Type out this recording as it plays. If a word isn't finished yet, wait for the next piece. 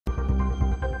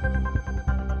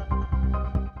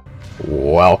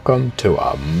Welcome to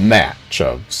a match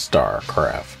of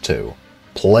Starcraft 2,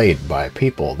 played by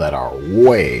people that are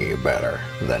way better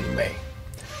than me.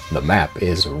 The map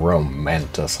is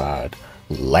Romanticide,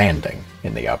 landing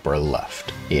in the upper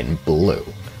left, in blue,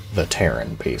 the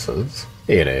Terran pieces.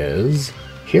 It is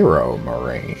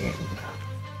HeroMarine.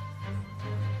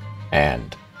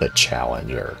 And the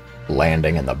Challenger,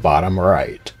 landing in the bottom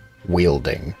right,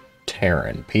 wielding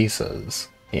Terran pieces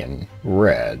in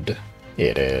red.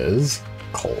 It is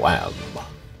Clem.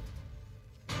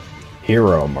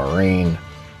 HeroMarine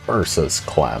versus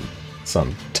Clem.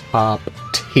 Some top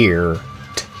tier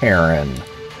Terran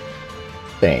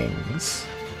things.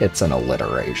 It's an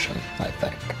alliteration, I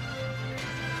think.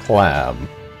 Clem.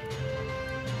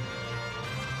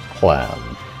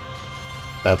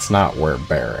 That's not where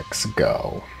barracks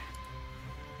go.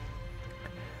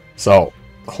 So,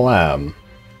 Clem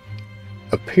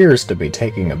appears to be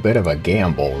taking a bit of a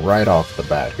gamble right off the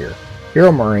bat here.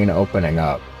 HeroMarine opening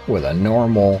up with a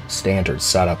normal standard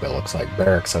setup. It looks like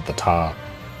barracks at the top,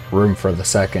 room for the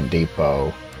second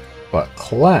depot. But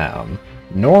Clem,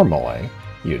 normally,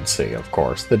 you'd see, of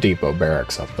course, the depot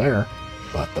barracks up there,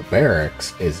 but the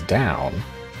barracks is down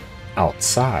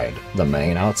outside the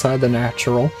main, outside the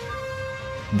natural.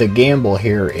 The gamble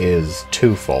here is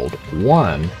twofold.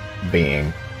 One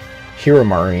being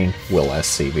HeroMarine will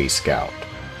SCV scout.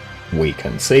 We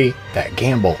can see that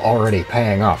gamble already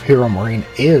paying off. HeroMarine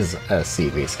is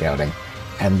SCV scouting.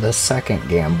 And the second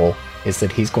gamble is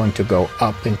that he's going to go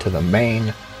up into the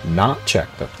main, not check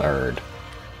the third,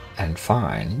 and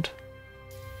find...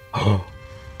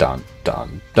 dun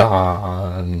dun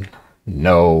dun!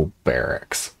 No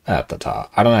barracks at the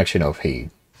top. I don't actually know if he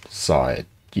saw it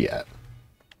yet.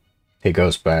 He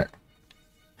goes back.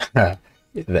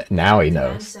 Now he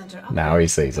knows. Now he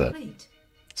sees it.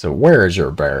 So where is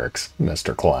your barracks,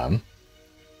 Mr. Clem?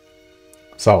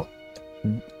 So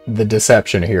the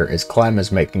deception here is Clem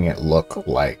is making it look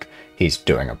like he's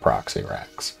doing a proxy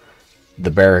racks.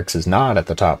 The barracks is not at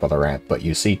the top of the ramp, but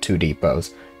you see two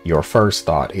depots. Your first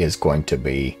thought is going to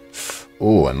be,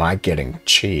 ooh, am I getting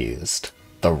cheesed?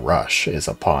 The rush is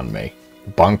upon me.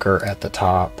 Bunker at the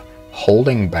top,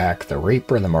 holding back the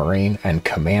Reaper, the Marine, and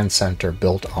command center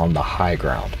built on the high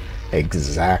ground.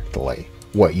 Exactly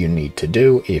what you need to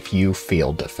do if you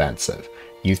feel defensive.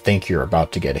 You think you're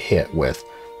about to get hit with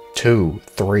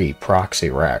 2-3 proxy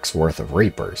racks worth of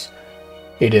Reapers.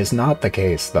 It is not the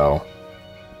case, though.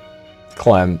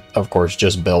 Clem, of course,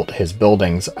 just built his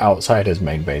buildings outside his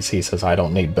main base. He says, I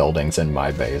don't need buildings in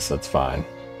my base, that's fine.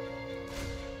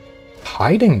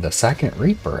 Hiding the second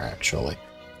Reaper, actually.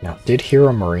 Now, did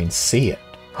HeroMarine see it?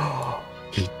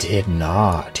 He did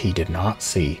not. He did not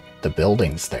see the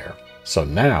buildings there. So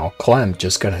now, Clem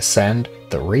just going to send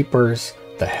the Reapers,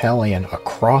 the Hellion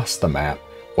across the map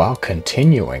while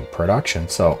continuing production.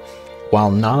 So,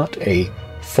 while not a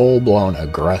full-blown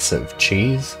aggressive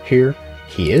cheese here,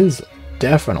 he is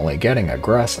definitely getting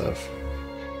aggressive.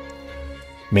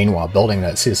 Meanwhile, building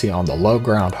that CC on the low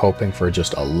ground, hoping for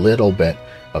just a little bit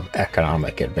of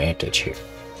economic advantage here.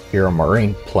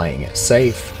 HeroMarine playing it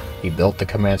safe. He built the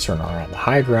command center around the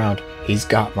high ground. He's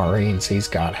got Marines, he's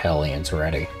got Hellions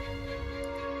ready.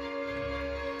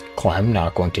 Clem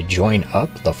not going to join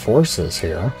up the forces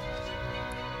here.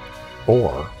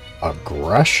 Or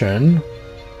aggression.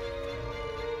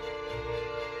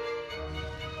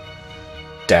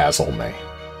 Dazzle me.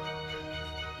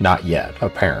 Not yet,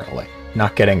 apparently.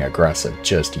 Not getting aggressive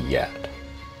just yet.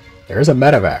 There's a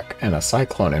medevac and a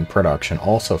cyclone in production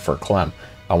also for Clem.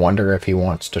 I wonder if he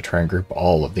wants to try and group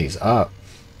all of these up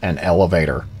and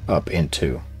elevator up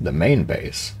into the main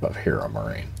base of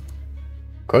HeroMarine.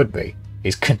 Could be.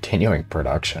 He's continuing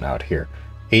production out here.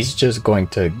 He's just going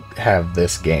to have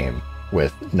this game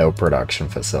with no production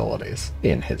facilities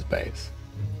in his base.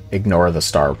 Ignore the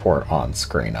starport on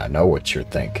screen. I know what you're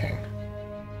thinking.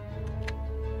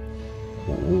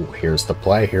 Ooh, here's the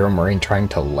play. HeroMarine trying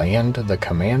to land the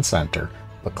command center,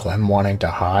 but Clem wanting to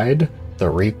hide the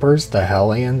Reapers, the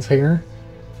Hellions here.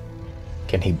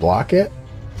 Can he block it?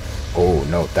 Oh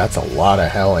no, that's a lot of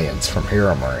Hellions from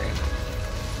HeroMarine.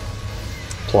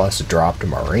 Plus dropped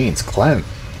Marines. Clem,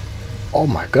 oh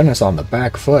my goodness, on the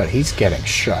back foot. He's getting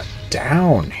shut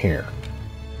down here.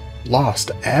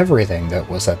 Lost everything that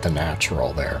was at the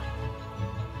natural there.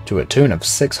 To a tune of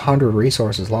 600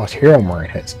 resources lost. HeroMarine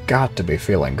has got to be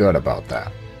feeling good about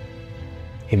that.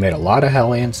 He made a lot of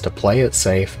Hellions to play it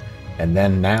safe, and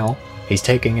then now he's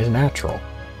taking his natural.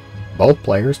 Both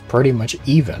players pretty much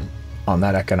even on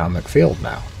that economic field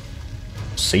now.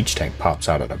 Siege tank pops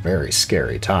out at a very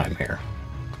scary time here.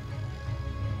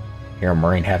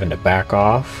 HeroMarine having to back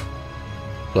off.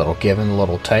 Little give and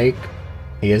little take.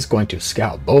 He is going to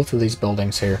scout both of these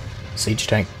buildings here. Siege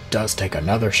tank does take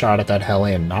another shot at that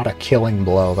Hellion. Not a killing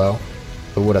blow, though.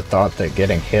 Who would have thought that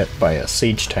getting hit by a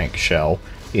siege tank shell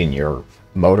in your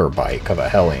motorbike of a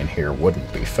Hellion here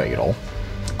wouldn't be fatal?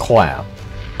 Clem,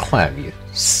 you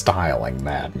styling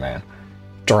madman.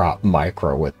 Drop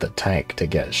micro with the tank to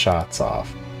get shots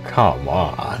off. Come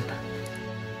on.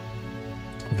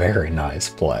 Very nice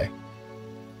play.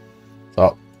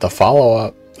 So, the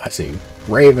follow-up, I see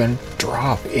Raven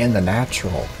drop in the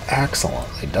natural.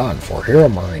 Excellently done for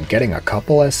HeroMarine, getting a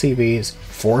couple SCVs,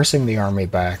 forcing the army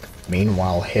back,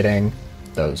 meanwhile hitting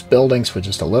those buildings with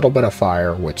just a little bit of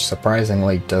fire, which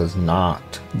surprisingly does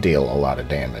not deal a lot of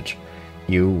damage.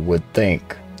 You would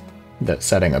think that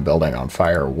setting a building on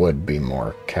fire would be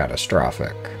more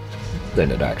catastrophic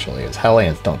than it actually is.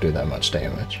 Hellions don't do that much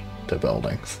damage to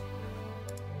buildings.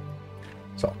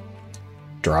 So,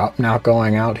 drop now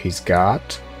going out. He's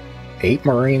got 8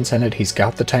 Marines in it. He's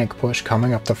got the tank push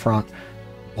coming up the front.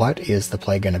 What is the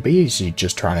play going to be? Is he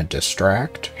just trying to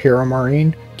distract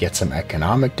HeroMarine, get some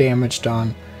economic damage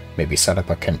done, maybe set up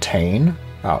a contain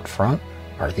out front?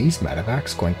 Are these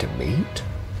medevacs going to meet?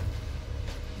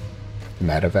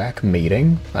 Medevac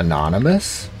meeting,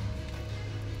 anonymous.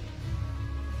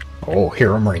 Oh,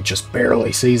 HeroMarine just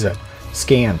barely sees it.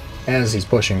 Scan as he's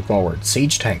pushing forward.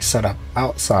 Siege tank set up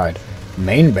outside.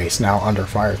 Main base now under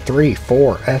fire. 3,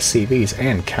 4 SCVs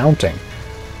and counting.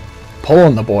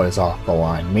 Pulling the boys off the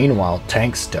line. Meanwhile,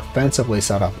 tanks defensively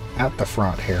set up at the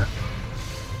front here.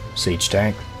 Siege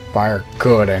tank fire.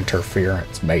 Good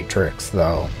interference matrix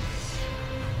though.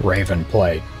 Raven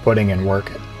played, putting in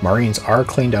work. Marines are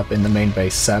cleaned up in the main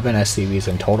base. 7 SCVs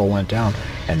in total went down,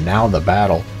 and now the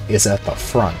battle is at the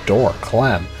front door.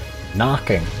 Clem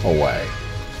knocking away.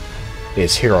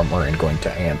 Is HeroMarine going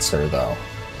to answer though?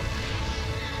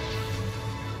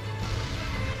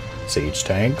 Siege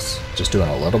tanks just doing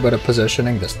a little bit of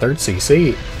positioning. This 3rd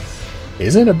CC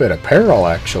is in a bit of peril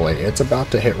actually. It's about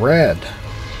to hit red.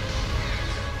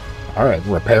 Alright,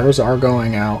 repairs are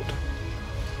going out.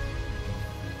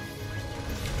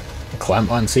 Clem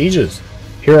unsieges.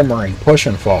 HeroMarine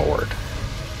pushing forward.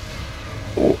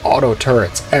 Ooh, auto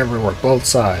turrets everywhere, both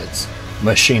sides.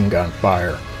 Machine gun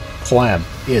fire. Clem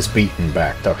is beaten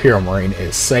back, though HeroMarine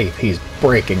is safe. He's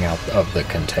breaking out of the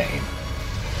contain.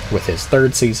 With his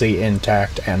 3rd CC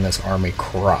intact and this army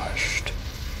crushed.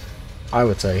 I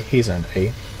would say he's in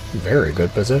a very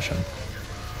good position.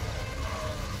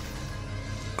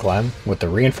 Clem, with the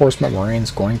reinforcement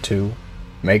Marines, going to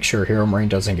make sure HeroMarine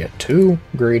doesn't get too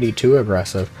greedy, too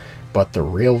aggressive, but the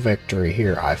real victory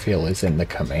here, I feel, is in the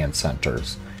command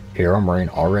centers. HeroMarine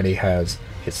already has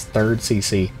his 3rd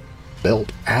CC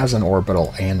built as an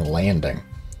orbital and landing.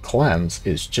 Clem's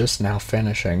is just now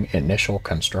finishing initial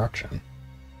construction.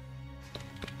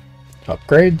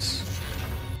 Upgrades.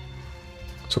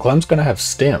 So Clem's going to have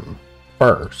STEM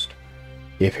first.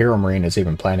 If HeroMarine is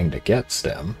even planning to get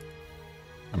STEM,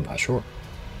 I'm not sure.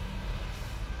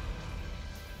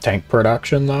 Tank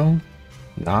production, though,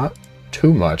 not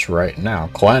too much right now.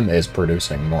 Clem is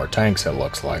producing more tanks, it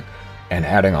looks like, and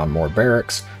adding on more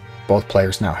barracks. Both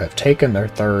players now have taken their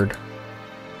 3rd.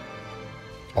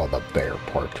 Oh, the bear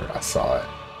portrait, I saw it.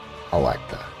 I like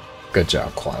that. Good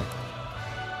job, Clem.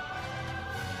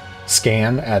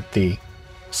 Scan at the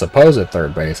supposed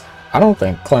 3rd base. I don't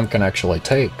think Clem can actually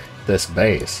take this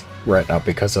base right now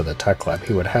because of the tech lab.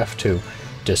 He would have to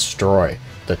destroy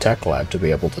the tech lab to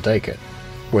be able to take it.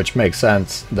 Which makes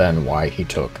sense then why he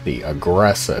took the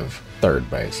aggressive 3rd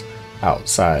base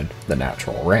outside the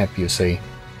natural ramp, you see.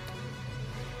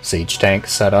 Siege tank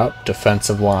set up,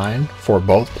 defensive line for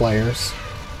both players.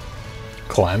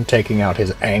 Clem taking out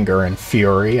his anger and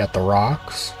fury at the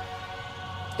rocks.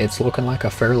 It's looking like a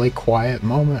fairly quiet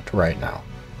moment right now.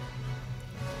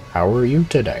 How are you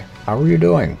today? How are you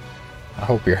doing? I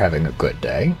hope you're having a good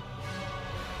day.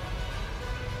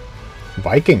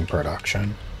 Viking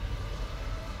production.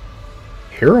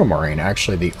 HeroMarine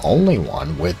actually the only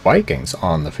one with Vikings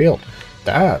on the field.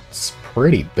 That's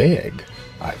pretty big,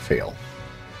 I feel.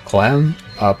 Clem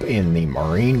up in the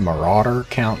Marine Marauder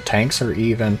count. Tanks are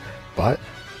even, but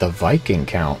the Viking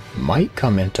count might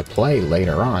come into play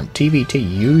later on. TvT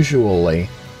usually,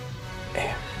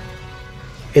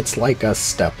 it's like a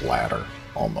step ladder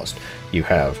almost. You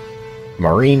have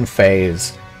Marine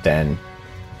phase, then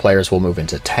players will move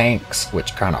into tanks,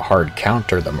 which kind of hard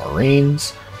counter the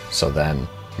Marines. So then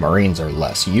Marines are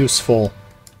less useful.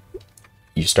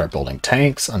 You start building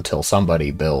tanks until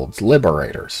somebody builds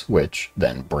Liberators, which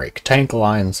then break tank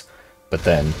lines. But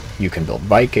then you can build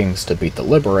Vikings to beat the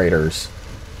Liberators.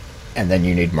 And then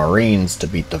you need Marines to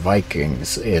beat the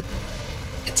Vikings.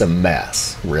 It's a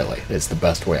mess, really. It's the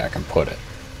best way I can put it.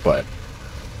 but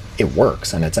it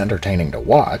works and it's entertaining to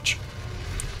watch.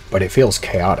 But it feels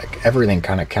chaotic. Everything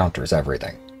kind of counters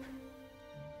everything.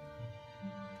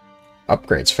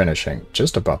 Upgrades finishing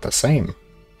just about the same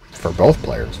for both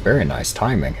players. Very nice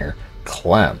timing here.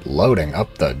 Clem loading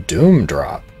up the Doom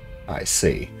drop. I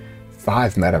see.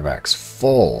 5 medevacs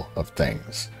full of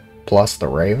things. Plus the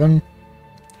Raven.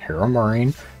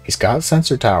 HeroMarine. He's got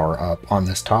sensor tower up on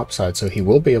this top side, so he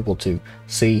will be able to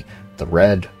see the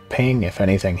red ping if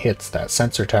anything hits that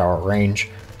sensor tower range.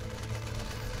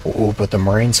 Ooh, but the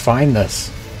Marines find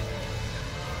this.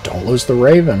 Don't lose the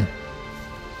Raven.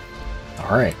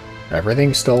 Alright,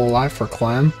 everything's still alive for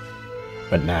Clem.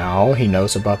 But now he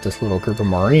knows about this little group of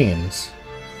Marines.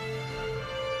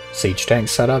 Siege tank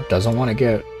setup, doesn't want to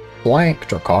get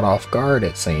blanked or caught off guard,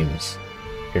 it seems.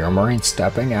 HeroMarine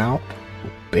stepping out.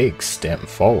 Big stem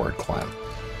forward, Clem.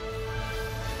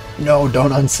 No,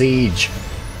 don't unsiege.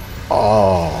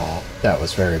 Oh, that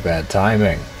was very bad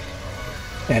timing.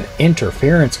 An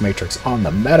interference matrix on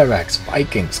the medevacs.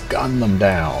 Vikings gun them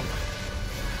down.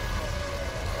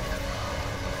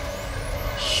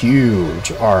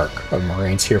 Huge arc of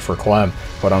Marines here for Clem,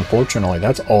 but unfortunately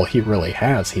that's all he really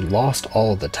has. He lost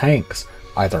all of the tanks,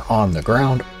 either on the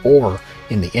ground or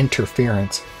in the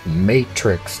interference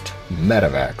matrixed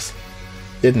medevacs.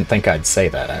 Didn't think I'd say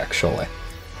that, actually.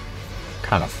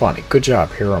 Kind of funny. Good job,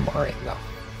 HeroMarine, though.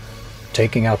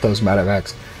 Taking out those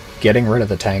medevacs, getting rid of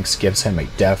the tanks gives him a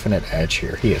definite edge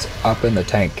here. He is up in the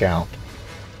tank count.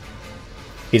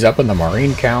 He's up in the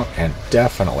Marine count, and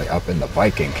definitely up in the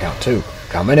Viking count, too.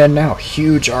 Coming in now.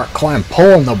 Huge arc. Clem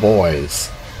pulling the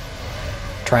boys.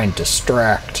 Try and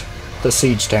distract the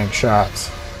siege tank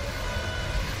shots.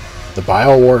 The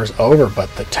Bio War is over,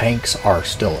 but the tanks are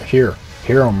still here.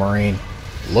 HeroMarine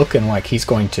looking like he's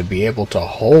going to be able to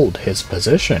hold his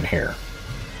position here.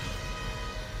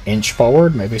 Inch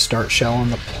forward, maybe start shelling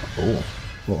the... Ooh,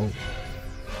 whoa.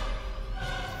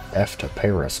 F to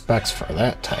pay respects for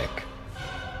that tank.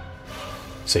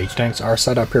 Siege tanks are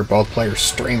set up here. Both players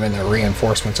streaming their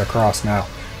reinforcements across now.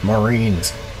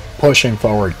 Marines pushing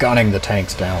forward, gunning the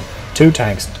tanks down. 2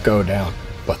 tanks go down,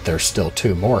 but there's still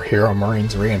 2 more.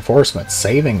 HeroMarine's reinforcements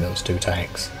saving those 2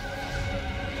 tanks.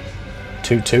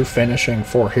 2-2 finishing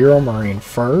for HeroMarine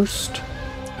first,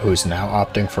 who's now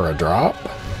opting for a drop.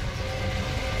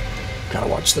 Gotta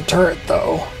watch the turret,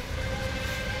 though.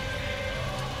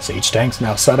 Siege tanks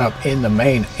now set up in the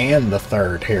main and the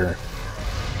third here.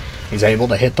 He's able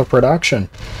to hit the production.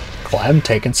 Clem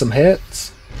taking some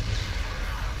hits.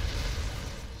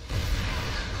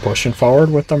 Pushing forward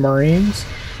with the Marines.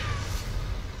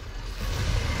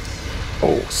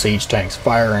 Oh, siege tanks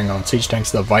firing on siege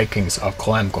tanks. The Vikings of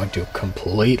Clem going to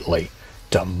completely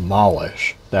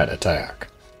demolish that attack.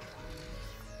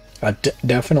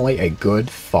 Definitely a good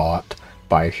thought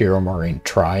by HeroMarine.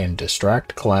 Try and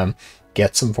distract Clem,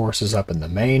 get some forces up in the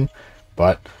main,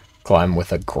 but Clem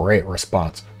with a great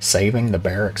response, saving the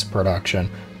barracks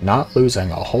production, not losing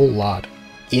a whole lot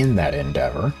in that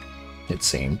endeavor, it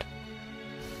seemed.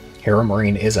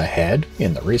 HeroMarine is ahead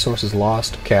in the resources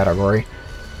lost category.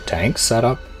 Tanks set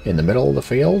up in the middle of the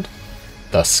field.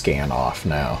 The scan off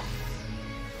now.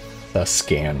 The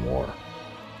scan war.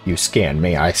 You scan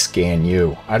me, I scan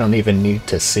you. I don't even need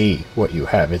to see what you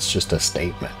have. It's just a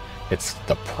statement. It's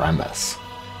the premise.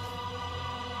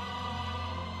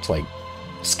 It's like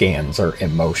scans are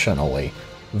emotionally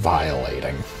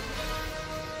violating.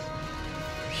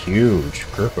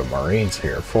 Huge group of Marines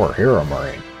here for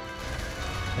HeroMarine.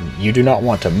 And you do not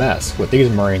want to mess with these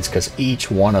Marines because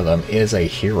each one of them is a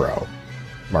hero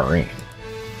Marine.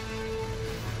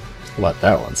 Let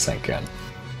that one sink in.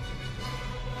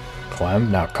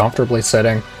 Clem now comfortably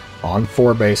sitting on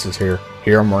 4 bases here.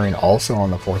 HeroMarine also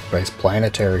on the 4th base.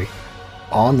 Planetary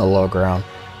on the low ground.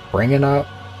 Bringing up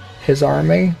his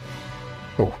army.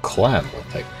 Oh, Clem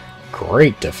with a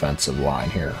great defensive line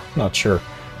here. Not sure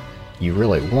you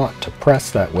really want to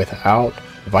press that without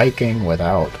Viking,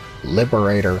 without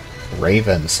Liberator,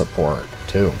 Raven support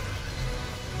too.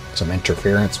 Some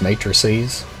interference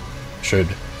matrices should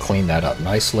clean that up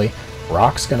nicely.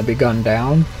 Rock's going to be gunned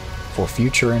down for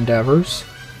future endeavors.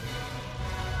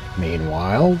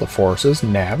 Meanwhile, the forces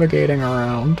navigating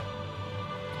around.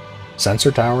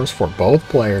 Sensor towers for both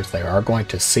players. They are going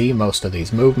to see most of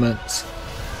these movements.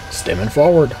 Stemming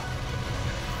forward.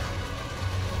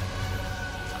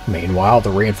 Meanwhile,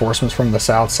 the reinforcements from the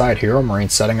south side, HeroMarine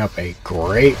setting up a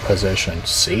great position.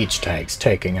 Siege tanks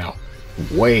taking out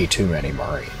way too many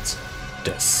Marines.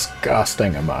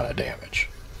 Disgusting amount of damage.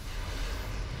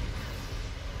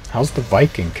 How's the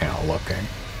Viking count looking?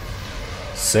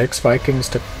 6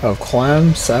 Vikings of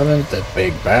Clem, 7. The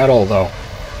big battle, though.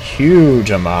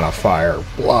 huge amount of fire,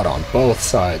 blood on both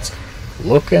sides.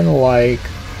 Looking like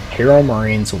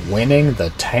HeroMarine's winning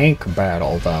the tank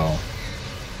battle, though.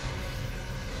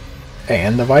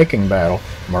 And the Viking battle.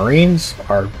 Marines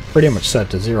are pretty much set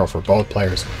to 0 for both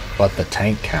players, but the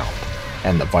tank count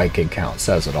and the Viking count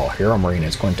says it all. HeroMarine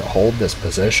is going to hold this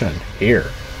position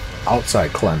here,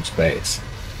 outside Clem's base.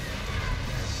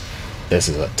 This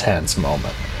is a tense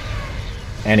moment.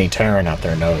 Any Terran out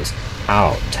there knows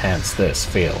how tense this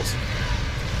feels.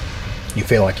 You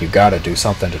feel like you gotta do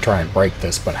something to try and break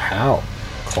this, but how?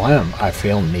 Clem, I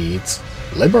feel, needs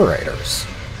liberators.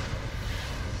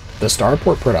 The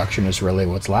starport production is really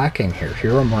what's lacking here.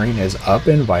 HeroMarine is up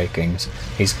in Vikings.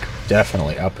 He's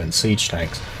definitely up in siege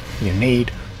tanks. You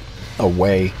need a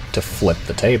way to flip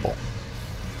the table.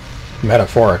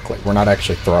 Metaphorically, we're not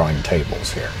actually throwing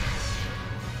tables here.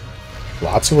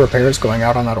 Lots of repairs going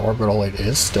out on that orbital. It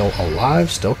is still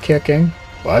alive, still kicking,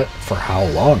 but for how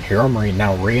long? HeroMarine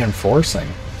now reinforcing.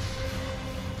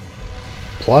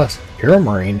 Plus,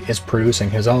 HeroMarine is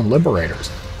producing his own liberators.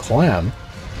 Clem,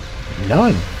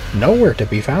 none. Nowhere to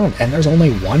be found. And there's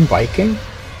only one Viking?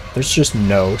 There's just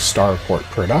no starport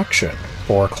production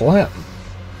for Clem.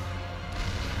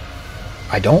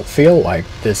 I don't feel like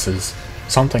this is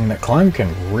something that Clem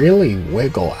can really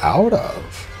wiggle out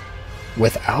of.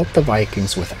 Without the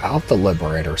Vikings, without the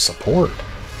Liberator support,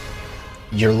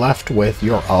 you're left with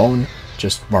your own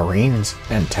just Marines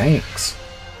and tanks,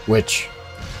 which,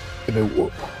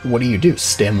 what do?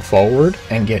 Stem forward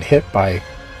and get hit by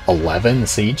 11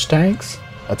 siege tanks?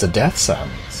 That's a death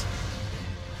sentence.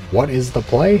 What is the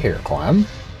play here, Clem?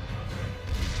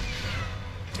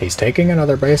 He's taking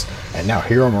another base, and now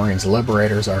HeroMarine's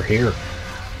Liberators are here.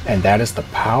 And that is the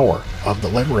power of the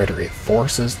Liberator. It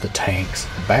forces the tanks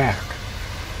back.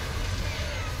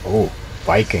 Oh,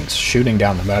 Vikings shooting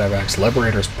down the medevacs.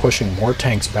 Liberators pushing more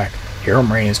tanks back.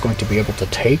 HeroMarine is going to be able to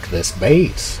take this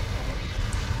base.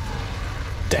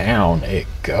 Down it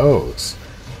goes.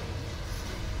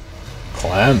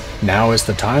 Clem, now is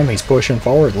the time. He's pushing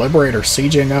forward. Liberator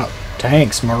sieging up.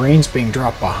 Tanks, Marines being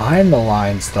dropped behind the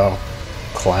lines, though.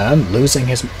 Clem losing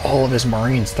all of his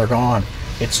Marines. They're gone.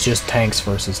 It's just tanks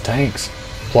versus tanks.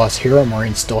 Plus,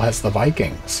 HeroMarine still has the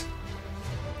Vikings.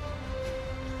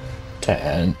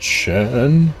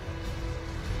 Tension.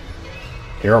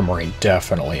 HeroMarine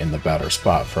definitely in the better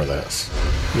spot for this.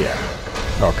 Yeah.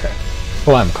 Okay.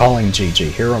 Clem calling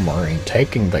GG. HeroMarine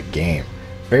taking the game.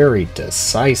 Very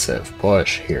decisive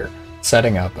push here.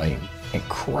 Setting up an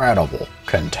incredible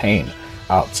contain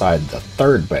outside the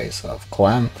third base of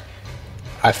Clem.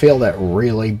 I feel that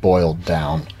really boiled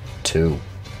down to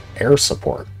air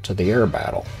support, to the air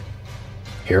battle.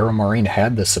 HeroMarine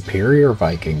had the superior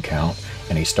Viking count,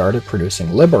 and he started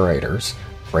producing Liberators,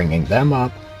 bringing them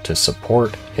up to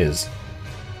support his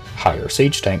higher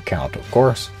siege tank count, of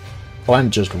course. Clem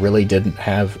just really didn't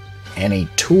have any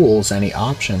tools, any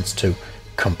options to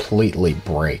completely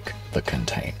break the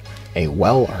contain. A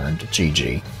well-earned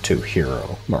GG to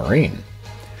HeroMarine.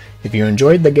 If you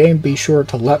enjoyed the game, be sure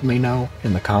to let me know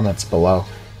in the comments below.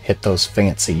 Hit those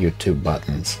fancy YouTube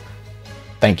buttons.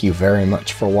 Thank you very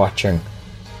much for watching,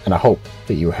 and I hope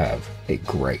that you have a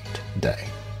great day.